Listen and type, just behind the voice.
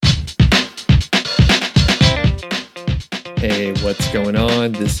What's going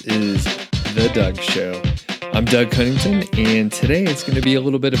on? This is The Doug Show. I'm Doug Cunnington, and today it's going to be a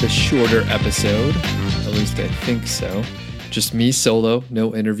little bit of a shorter episode. At least I think so. Just me solo,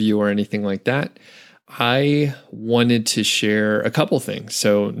 no interview or anything like that. I wanted to share a couple things.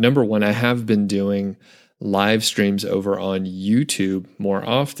 So number one, I have been doing live streams over on YouTube more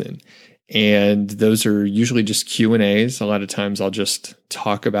often. And those are usually just Q&As. A lot of times I'll just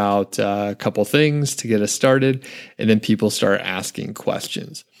talk about a couple things to get us started, and then people start asking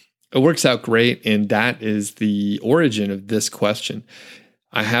questions. It works out great, and that is the origin of this question.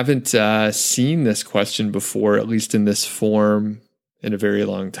 I haven't seen this question before, at least in this form, in a very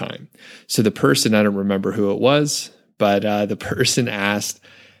long time. So the person, I don't remember who it was, but the person asked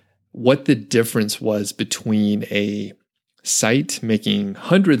what the difference was between a site making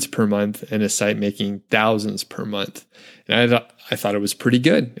hundreds per month and a site making thousands per month. And I thought it was pretty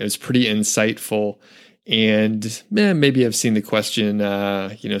good. It was pretty insightful. And maybe I've seen the question,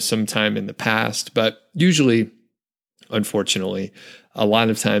 sometime in the past, but usually, unfortunately, a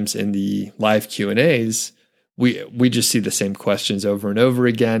lot of times in the live Q&As, we just see the same questions over and over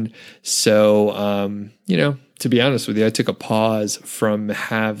again. So, to be honest with you, I took a pause from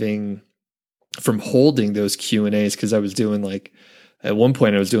holding those Q&As because I was doing at one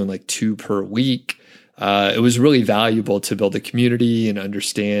point I was doing 2 per week. It was really valuable to build a community and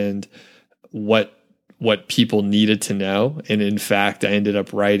understand what people needed to know. And in fact, I ended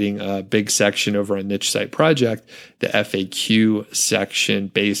up writing a big section over on Niche Site Project, the FAQ section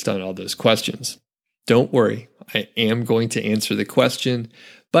based on all those questions. Don't worry, I am going to answer the question.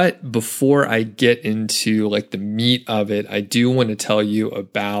 But before I get into the meat of it, I do want to tell you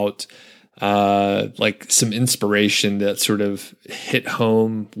about some inspiration that sort of hit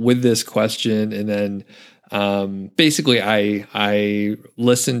home with this question. And then basically I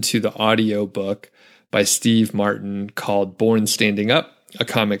listened to the audiobook by Steve Martin called Born Standing Up, A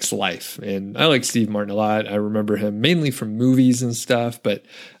Comic's Life. And I like Steve Martin a lot. I remember him mainly from movies and stuff, but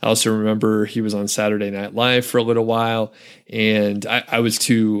I also remember he was on Saturday Night Live for a little while. And I was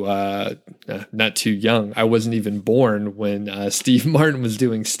not too young. I wasn't even born when Steve Martin was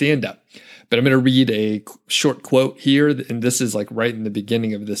doing stand-up. But I'm going to read a short quote here, and this is right in the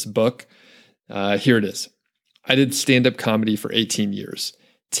beginning of this book. Here it is. I did stand-up comedy for 18 years.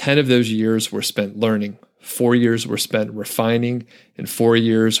 10 of those years were spent learning. 4 years were spent refining, and 4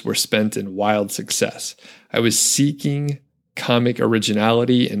 years were spent in wild success. I was seeking comic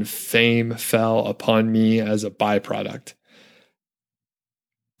originality, and fame fell upon me as a byproduct.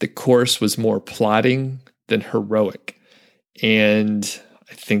 The course was more plodding than heroic, and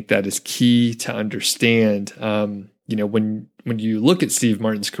I think that is key to understand. When you look at Steve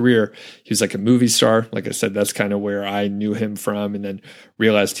Martin's career, he was a movie star. Like I said, that's kind of where I knew him from, and then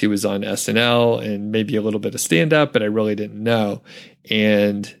realized he was on SNL and maybe a little bit of stand-up, but I really didn't know.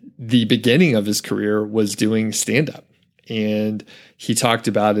 And the beginning of his career was doing stand-up. And he talked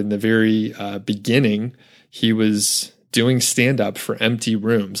about in the very beginning, he was doing stand-up for empty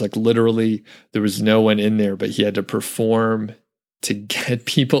rooms. Literally, there was no one in there, but he had to perform to get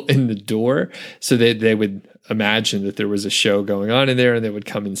people in the door so that they would imagine that there was a show going on in there and they would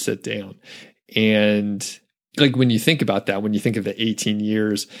come and sit down. And when you think about that, when you think of the 18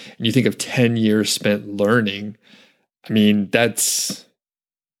 years and you think of 10 years spent learning, I mean, that's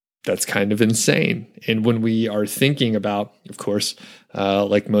kind of insane. And when we are thinking about, of course,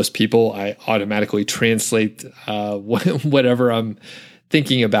 like most people, I automatically translate whatever I'm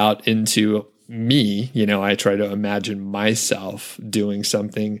thinking about into me. I try to imagine myself doing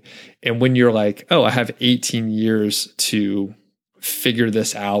something. And when you're I have 18 years to figure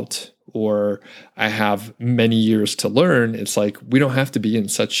this out, or I have many years to learn, it's we don't have to be in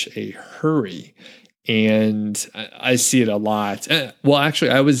such a hurry. And I see it a lot. Well,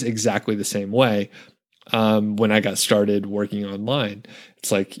 actually, I was exactly the same way when I got started working online.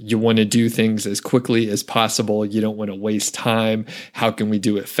 It's you want to do things as quickly as possible. You don't want to waste time. How can we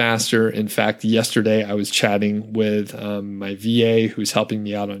do it faster? In fact, yesterday I was chatting with my VA who's helping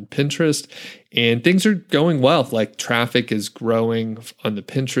me out on Pinterest, and things are going well. Traffic is growing on the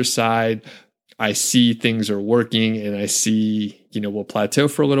Pinterest side. I see things are working, and I see, we'll plateau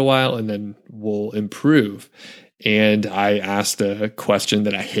for a little while and then we'll improve. And I asked a question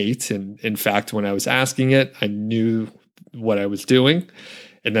that I hate. And in fact, when I was asking it, I knew what I was doing.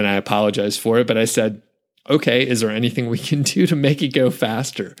 And then I apologized for it. But I said, okay, is there anything we can do to make it go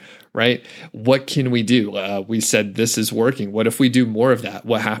faster? Right? What can we do? We said this is working. What if we do more of that?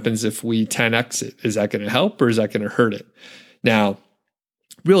 What happens if we 10x it? Is that going to help or is that going to hurt it? Now,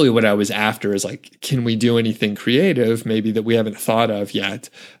 really what I was after is can we do anything creative maybe that we haven't thought of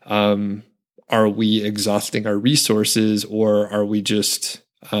yet? are we exhausting our resources, or are we just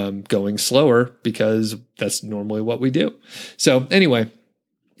going slower because that's normally what we do? So anyway,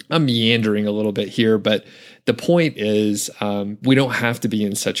 I'm meandering a little bit here, but the point is we don't have to be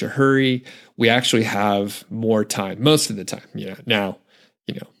in such a hurry. We actually have more time most of the time. Now,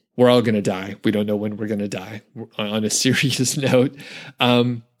 we're all going to die. We don't know when we're going to die, on a serious note.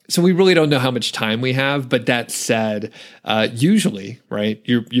 So we really don't know how much time we have. But that said, usually, right,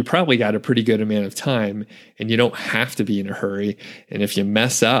 you probably got a pretty good amount of time, and you don't have to be in a hurry. And if you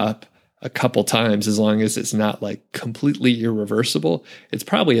mess up a couple times, as long as it's not like completely irreversible, it's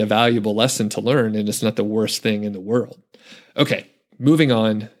probably a valuable lesson to learn, and it's not the worst thing in the world. Okay, moving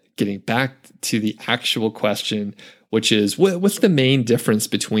on, getting back to the actual question, which is what's the main difference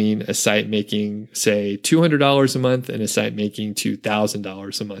between a site making, say, $200 a month and a site making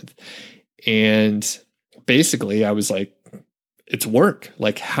 $2,000 a month? And basically I was like, it's work.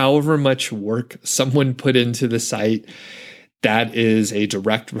 Like, however much work someone put into the site, that is a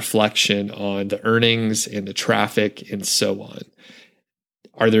direct reflection on the earnings and the traffic and so on.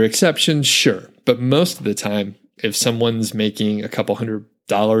 Are there exceptions? Sure. But most of the time, if someone's making a couple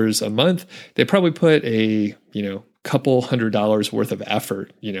 $100 a month, they probably put a, couple $100 worth of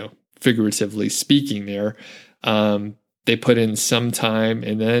effort, figuratively speaking there. They put in some time,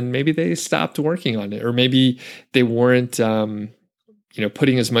 and then maybe they stopped working on it, or maybe they weren't,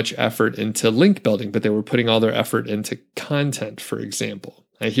 putting as much effort into link building, but they were putting all their effort into content, for example.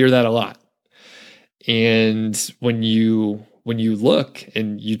 I hear that a lot. And when you look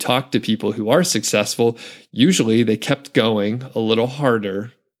and you talk to people who are successful, usually they kept going a little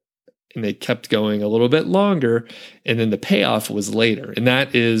harder, and they kept going a little bit longer, and then the payoff was later. And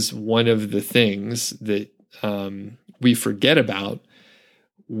that is one of the things that we forget about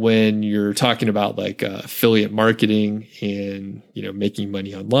when you're talking about like affiliate marketing and making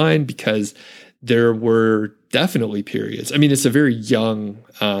money online, because there were definitely periods. I mean, it's a very young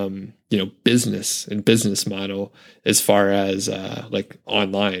business and business model as far as like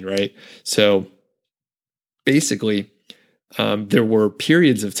online, right? So basically, there were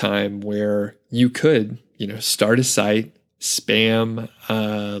periods of time where you could, start a site, spam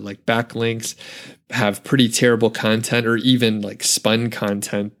like backlinks, have pretty terrible content, or even like spun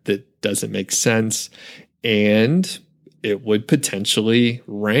content that doesn't make sense, and it would potentially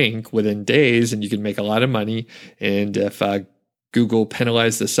rank within days, and you could make a lot of money. And if Google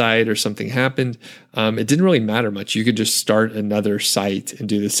penalized the site or something happened, it didn't really matter much. You could just start another site and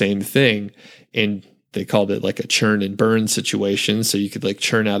do the same thing, and they called it like a churn and burn situation. So you could like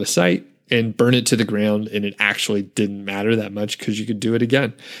churn out a site and burn it to the ground, and it actually didn't matter that much because you could do it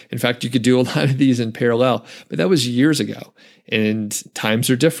again. In fact, you could do a lot of these in parallel, but that was years ago. And times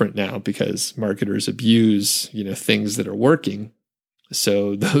are different now because marketers abuse, things that are working.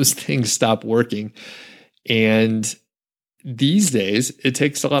 So those things stop working. And these days, it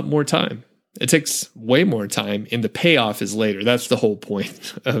takes a lot more time. It takes way more time, and the payoff is later. That's the whole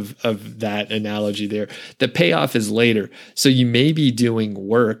point of that analogy there. The payoff is later. So you may be doing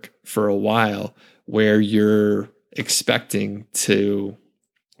work for a while where you're expecting to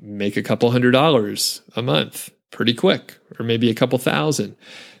make a couple $100 a month pretty quick, or maybe a couple thousand,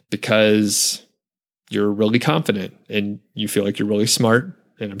 because you're really confident and you feel like you're really smart,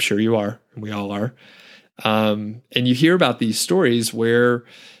 and I'm sure you are, and we all are. And you hear about these stories where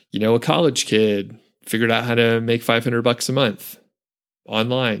a college kid figured out how to make $500 a month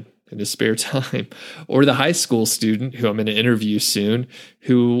online in his spare time, or the high school student who I'm going to interview soon,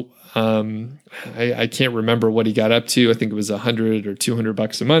 who I can't remember what he got up to. I think it was $100 or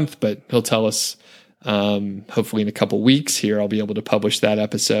 $200 a month, but he'll tell us hopefully in a couple weeks here. I'll be able to publish that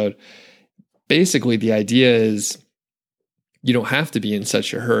episode. Basically, the idea is you don't have to be in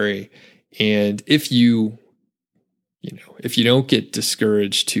such a hurry, and if you don't get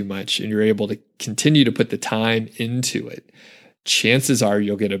discouraged too much and you're able to continue to put the time into it, chances are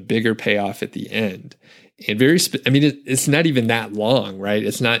you'll get a bigger payoff at the end. And it's not even that long, right?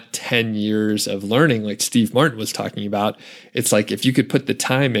 It's not 10 years of learning like Steve Martin was talking about. It's like if you could put the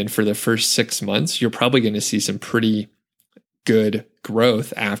time in for the first 6 months, you're probably going to see some pretty good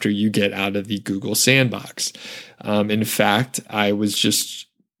growth after you get out of the Google sandbox. In fact, I was just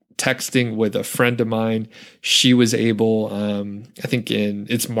texting with a friend of mine. She was able, I think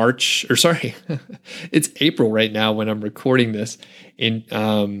it's April right now when I'm recording this. And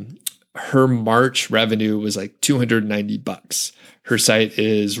her March revenue was like $290. Her site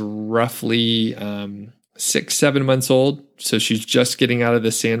is roughly 6-7 months old. So she's just getting out of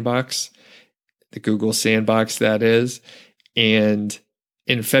the sandbox, the Google sandbox, that is. And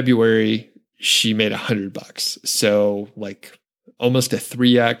in February, she made $100. So like almost a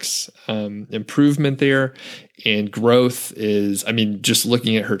 3x improvement there. And growth is, I mean, just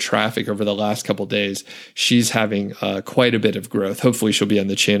looking at her traffic over the last couple of days, she's having quite a bit of growth. Hopefully she'll be on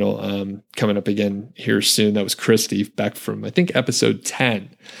the channel coming up again here soon. That was Christy back from, I think, episode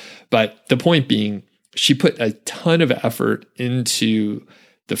 10. But the point being, she put a ton of effort into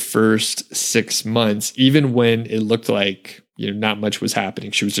the first 6 months, even when it looked like, not much was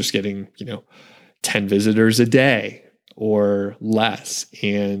happening. She was just getting, 10 visitors a day or less.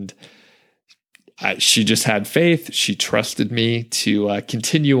 And she just had faith. She trusted me to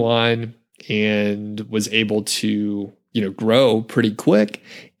continue on and was able to, grow pretty quick.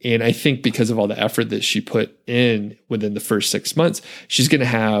 And I think because of all the effort that she put in within the first 6 months, she's going to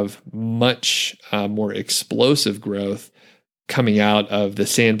have much more explosive growth coming out of the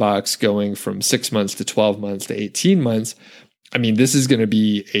sandbox, going from 6 months to 12 months to 18 months. I mean, this is going to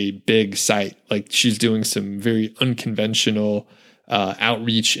be a big site. Like, she's doing some very unconventional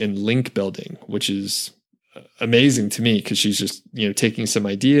outreach and link building, which is amazing to me because she's just, taking some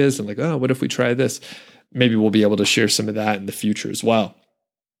ideas and like, oh, what if we try this? Maybe we'll be able to share some of that in the future as well.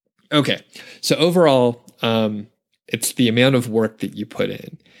 Okay. So overall, it's the amount of work that you put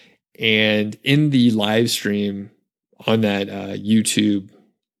in. And in the live stream on that YouTube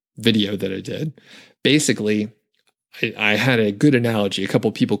video that I did, basically, I had a good analogy. A couple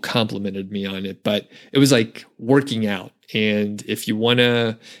of people complimented me on it, but it was like working out. And if you want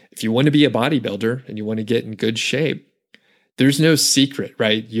to be a bodybuilder and you want to get in good shape, there's no secret,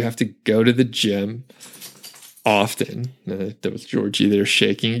 right? You have to go to the gym often. That was Georgie there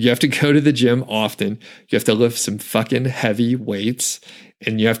shaking. You have to go to the gym often. You have to lift some fucking heavy weights,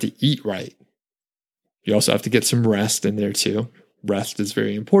 and you have to eat right. You also have to get some rest in there too. Rest is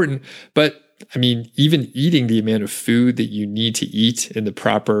very important. But I mean, even eating the amount of food that you need to eat in the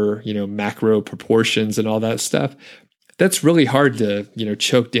proper, macro proportions and all that stuff, that's really hard to,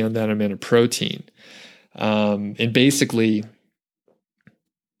 choke down that amount of protein. And basically,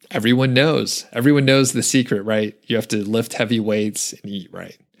 everyone knows the secret, right? You have to lift heavy weights and eat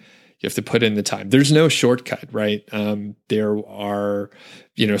right. You have to put in the time. There's no shortcut, right? There are,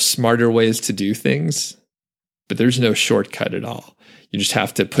 smarter ways to do things, but there's no shortcut at all. You just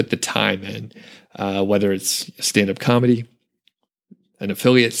have to put the time in, whether it's stand-up comedy, an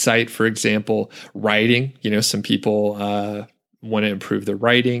affiliate site, for example, writing. Some people want to improve their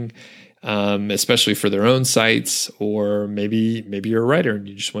writing, especially for their own sites, or maybe you're a writer and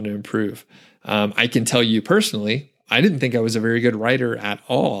you just want to improve. I can tell you personally, I didn't think I was a very good writer at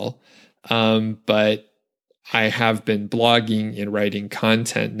all, but I have been blogging and writing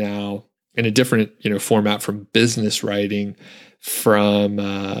content now in a different, format from business writing from,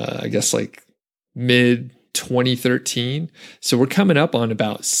 I guess, like mid 2013. So we're coming up on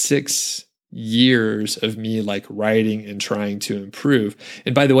about 6 years of me like writing and trying to improve.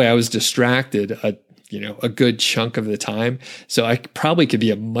 And by the way, I was distracted a good chunk of the time. So I probably could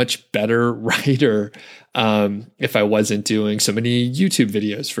be a much better writer if I wasn't doing so many YouTube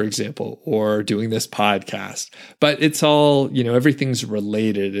videos, for example, or doing this podcast. But it's all, everything's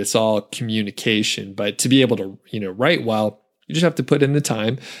related. It's all communication. But to be able to, write well, you just have to put in the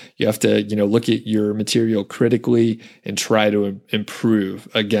time. You have to, look at your material critically and try to improve.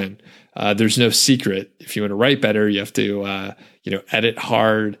 Again, there's no secret. If you want to write better, you have to, edit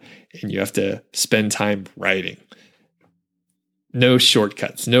hard, and you have to spend time writing. No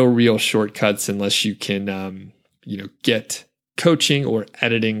shortcuts, no real shortcuts unless you can, get coaching or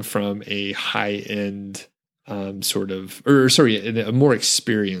editing from a high-end a more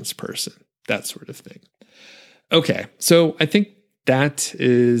experienced person, that sort of thing. Okay, so I think that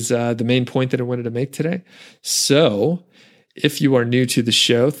is the main point that I wanted to make today. So if you are new to the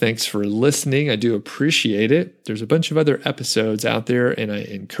show, thanks for listening. I do appreciate it. There's a bunch of other episodes out there, and I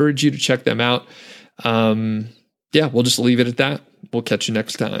encourage you to check them out. We'll just leave it at that. We'll catch you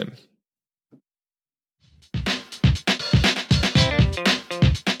next time.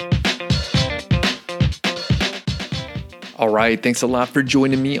 All right. Thanks a lot for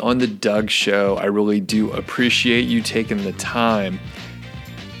joining me on The Doug Show. I really do appreciate you taking the time.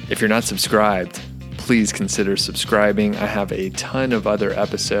 If you're not subscribed, please consider subscribing. I have a ton of other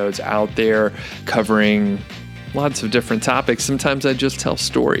episodes out there covering lots of different topics. Sometimes I just tell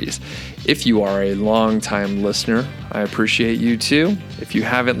stories. If you are a long-time listener, I appreciate you too. If you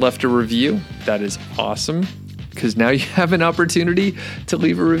haven't left a review, that is awesome, because now you have an opportunity to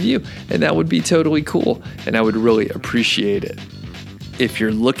leave a review, and that would be totally cool, and I would really appreciate it. If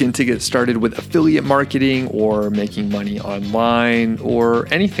you're looking to get started with affiliate marketing or making money online or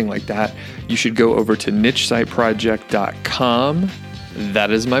anything like that, you should go over to nichesiteproject.com.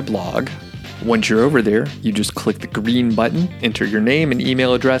 That is my blog. Once you're over there, you just click the green button, enter your name and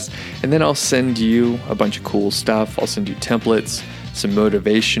email address, and then I'll send you a bunch of cool stuff. I'll send you templates, some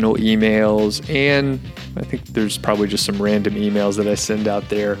motivational emails, and I think there's probably just some random emails that I send out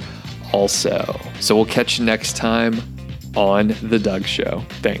there also. So we'll catch you next time on The Doug Show.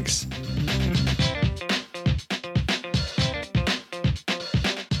 Thanks.